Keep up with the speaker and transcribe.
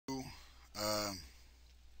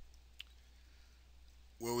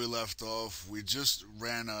where we left off, we just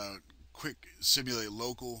ran a quick simulate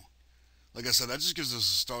local. Like I said, that just gives us a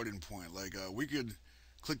starting point. Like we could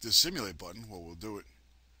click the simulate button. Well, we'll do it.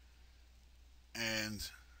 And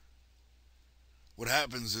what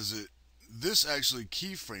happens is this actually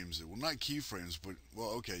keyframes it. Well, not keyframes, but, well,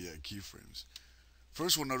 okay, yeah, keyframes.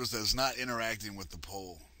 First, we'll notice that it's not interacting with the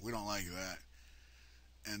pole. We don't like that.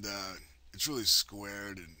 And it's really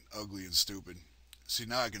squared and ugly and stupid. See,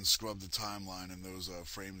 now I can scrub the timeline and those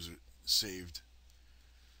frames are saved.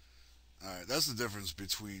 Alright, that's the difference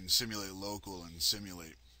between simulate local and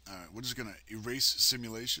simulate. Alright, we're just going to erase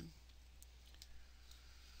simulation.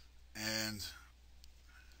 And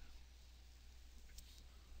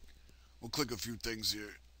we'll click a few things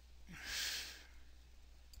here.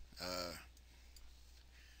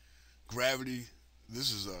 Gravity,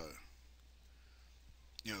 this is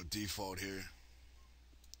default here.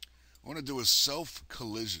 I want to do a self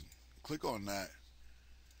collision. Click on that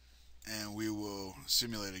and we will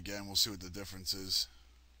simulate again. We'll see what the difference is.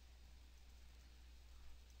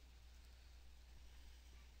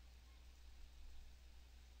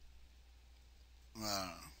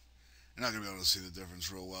 You're not going to be able to see the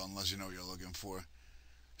difference real well unless you know what you're looking for.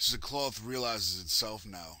 So the cloth realizes itself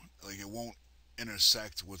now. Like, it won't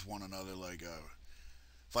intersect with one another. Like,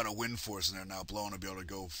 if I had a wind force in there now blowing, it'd be able to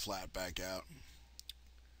go flat back out.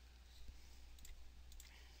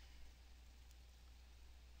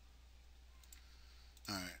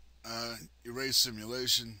 Alright, erase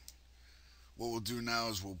simulation. What we'll do now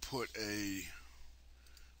is we'll put a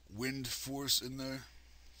wind force in there.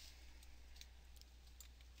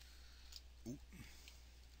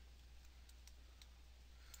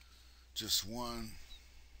 Just one.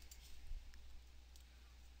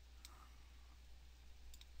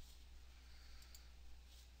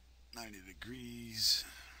 $90.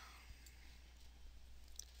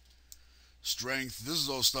 Strength. This is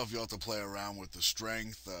all stuff you have to play around with. The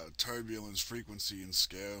strength, turbulence, frequency, and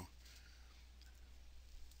scale.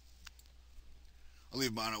 I'll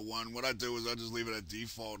leave mine at 1. What I do is I just leave it at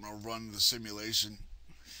default and I'll run the simulation.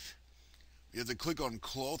 You have to click on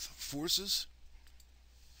cloth forces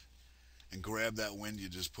and grab that wind you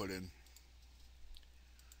just put in.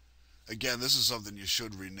 Again, this is something you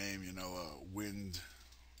should rename, wind.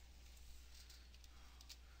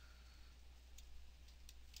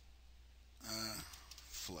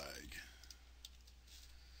 Flag.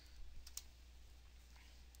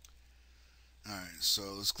 Alright,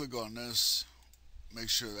 so let's click on this. Make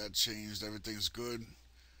sure that changed. Everything's good.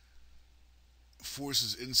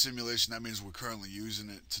 Forces in simulation, that means we're currently using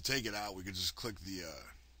it. To take it out, we could just click the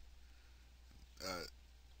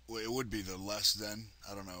well, it would be the less than,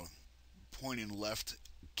 I don't know, pointing left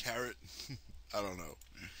caret. I don't know,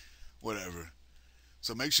 whatever.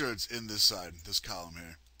 So make sure it's in this side, this column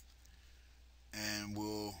here, and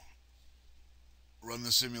we'll run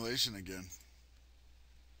the simulation again.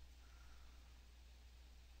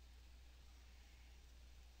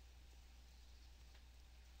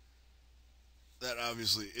 That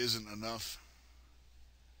obviously isn't enough.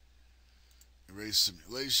 Erase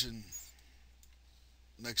simulation.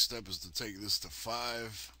 Next step is to take this to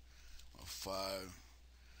 5. 5.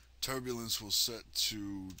 Turbulence will set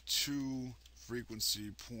to 2.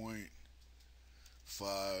 Frequency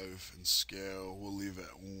 0.5. And scale we'll leave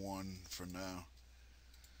at 1 for now.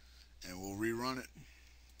 And we'll rerun it.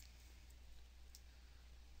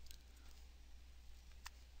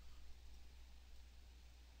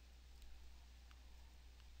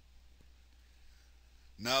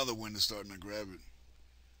 Now the wind is starting to grab it.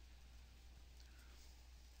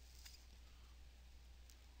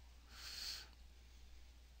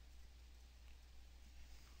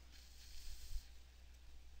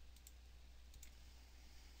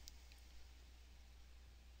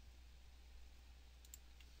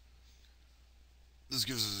 This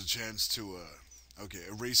gives us a chance to,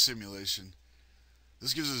 erase simulation.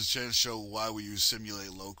 This gives us a chance to show why we use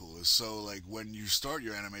simulate local. So, like, when you start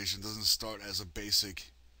your animation, it doesn't start as a basic,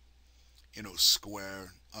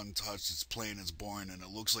 square, untouched, it's plain, it's boring, and it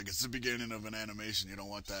looks like it's the beginning of an animation. You don't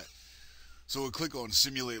want that. So we'll click on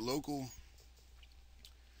simulate local.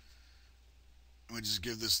 And we just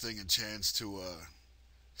give this thing a chance to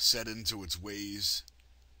set into its ways.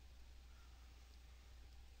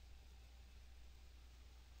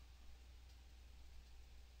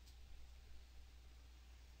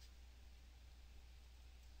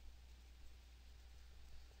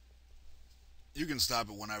 You can stop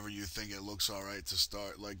it whenever you think it looks alright to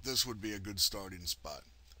start. Like, this would be a good starting spot.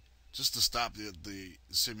 Just to stop the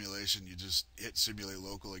simulation, you just hit simulate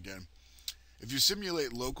local again. If you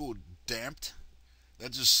simulate local damped,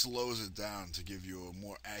 That just slows it down to give you a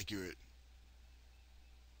more accurate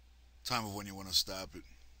time of when you want to stop it.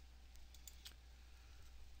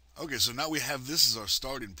 Okay, so now we have this as our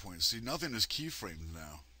starting point. See, nothing is keyframed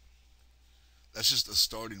now. That's just a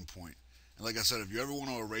starting point. And like I said, if you ever want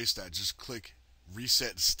to erase that, just click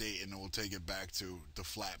reset state and it will take it back to the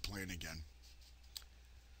flat plane again.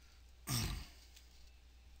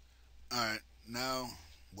 Alright, now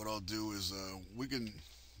what I'll do is we can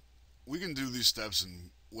do these steps in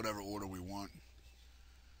whatever order we want.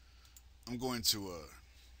 I'm going to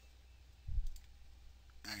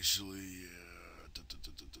actually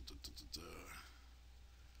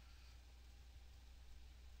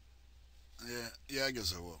yeah, I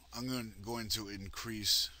guess I will. I'm going to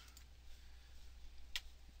increase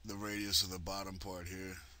the radius of the bottom part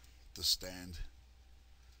here, the stand.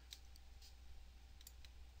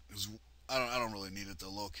 I don't really need it to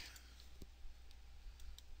look.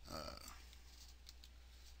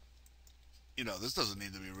 You know, this doesn't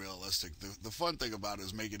need to be realistic. The fun thing about it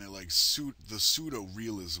is making it like the pseudo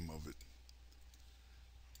realism of it.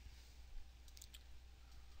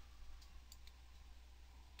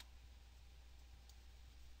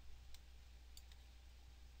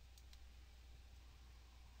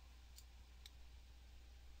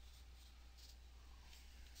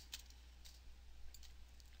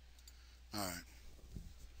 Alright.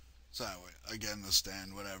 So anyway, again, the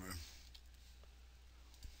stand, whatever.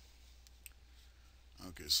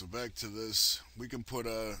 Okay, so back to this. We can put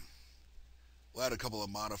we'll add a couple of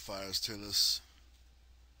modifiers to this.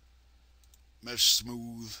 Mesh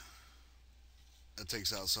smooth. That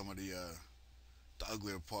takes out some of the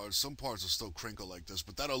uglier parts. Some parts will still crinkle like this,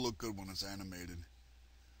 but that'll look good when it's animated.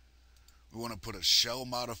 We want to put a shell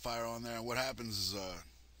modifier on there, and what happens is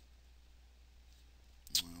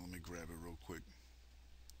let me grab it real quick.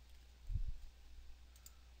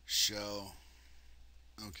 Shell.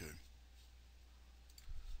 Okay.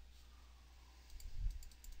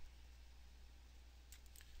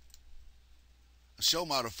 A shell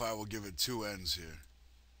modifier will give it two ends here.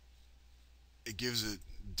 It gives it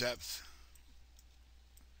depth.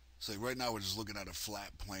 So like right now we're just looking at a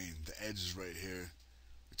flat plane. The edge is right here.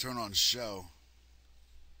 We turn on shell,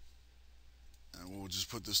 and we'll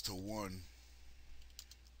just put this to 1.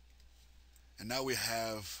 And now we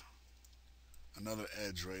have another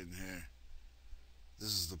edge right in here. This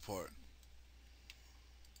is the part.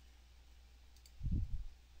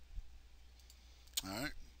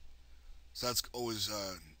 Alright. So that's always,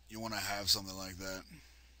 you want to have something like that.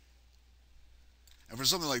 And for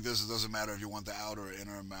something like this, it doesn't matter if you want the outer or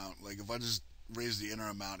inner amount. Like if I just raise the inner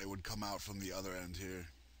amount, it would come out from the other end here.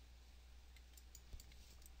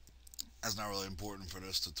 That's not really important for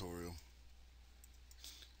this tutorial.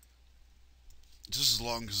 Just as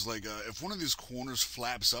long as, like, if one of these corners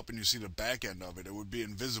flaps up and you see the back end of it, it would be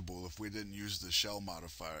invisible if we didn't use the shell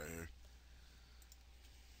modifier here.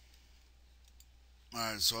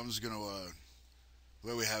 Alright, so I'm just going to, the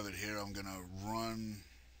way we have it here, I'm going to run,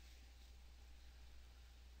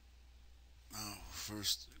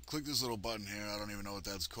 first, click this little button here. I don't even know what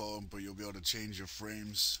that's called, but you'll be able to change your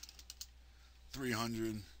frames.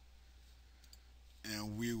 300.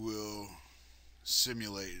 And we will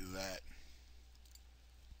simulate that.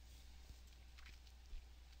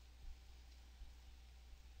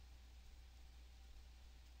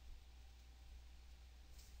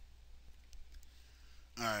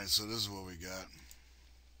 Alright, so this is what we got.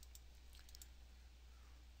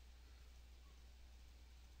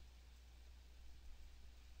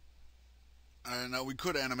 Alright, now we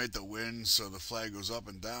could animate the wind so the flag goes up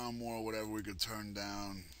and down more, whatever. We could turn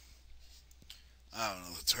down, I don't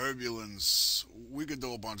know, the turbulence. We could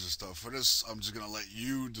do a bunch of stuff. For this, I'm just going to let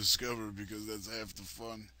you discover because that's half the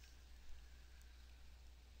fun.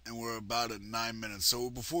 And we're about at 9 minutes.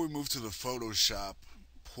 So before we move to the Photoshop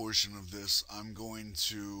portion of this, I'm going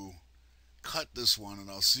to cut this one and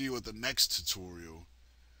I'll see you at the next tutorial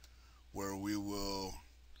where we will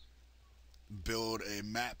build a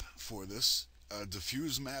map for this, a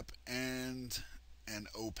diffuse map and an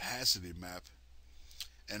opacity map,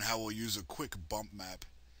 and how we'll use a quick bump map.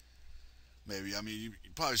 Maybe, I mean, you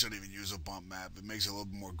probably shouldn't even use a bump map. It makes it a little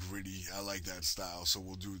bit more gritty. I like that style, so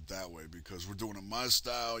we'll do it that way because we're doing it my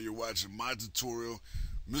style. You're watching my tutorial.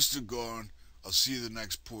 Mr. Gawn. I'll see you the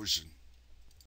next portion.